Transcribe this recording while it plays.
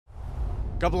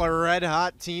Couple of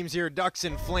red-hot teams here, Ducks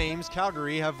and Flames.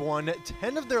 Calgary have won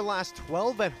 10 of their last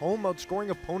 12 at home,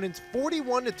 outscoring opponents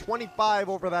 41-25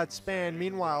 over that span.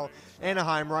 Meanwhile,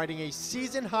 Anaheim riding a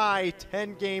season-high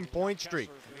 10-game point streak.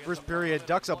 First period,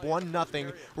 Ducks up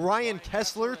 1-0. Ryan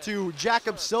Kesler to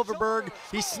Jakob Silverberg.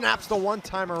 He snaps the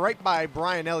one-timer right by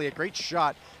Brian Elliott. Great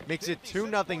shot. Makes it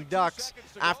 2-0 Ducks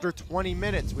after 20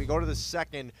 minutes. We go to the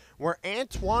second, where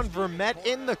Antoine Vermette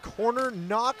in the corner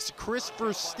knocks Chris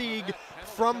Versteeg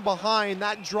from behind.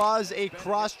 That draws a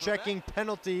cross-checking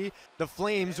penalty. The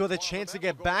Flames with a chance to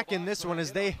get back in this one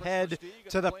as they head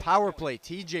to the power play.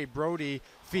 TJ Brody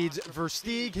feeds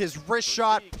Versteeg. His wrist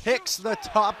shot picks the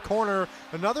top corner.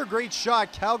 Another great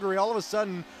shot. Calgary all of a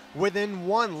sudden within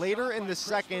one. Later in the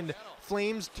second,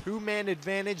 Flames two-man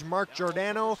advantage. Mark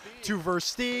Giordano to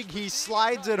Versteeg. He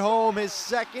slides it home. His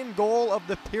second goal of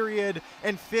the period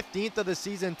and 15th of the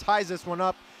season ties this one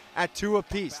up at 2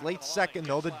 apiece. Late second,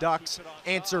 though, the Ducks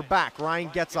answer back. Ryan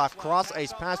gets off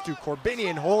cross-ice pass to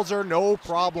Corbinian. Holzer, no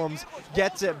problems.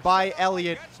 Gets it by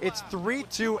Elliott. It's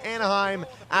 3-2 Anaheim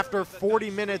after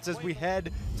 40 minutes as we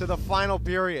head to the final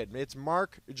period. It's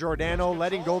Mark Giordano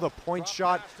letting go the point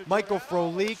shot. Michael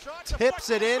Frolik tips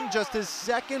it in, just his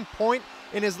second point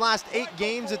in his last 8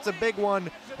 games. It's a big one.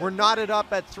 We're knotted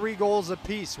up at 3 goals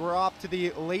apiece. We're off to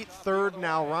the late third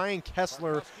now. Ryan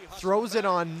Kesler throws it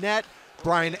on net.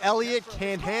 Brian Elliott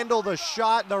can't handle the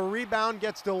shot. The rebound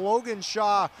gets to Logan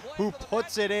Shaw, who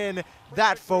puts it in.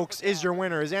 That, folks, is your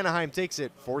winner as Anaheim takes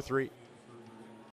it 4-3.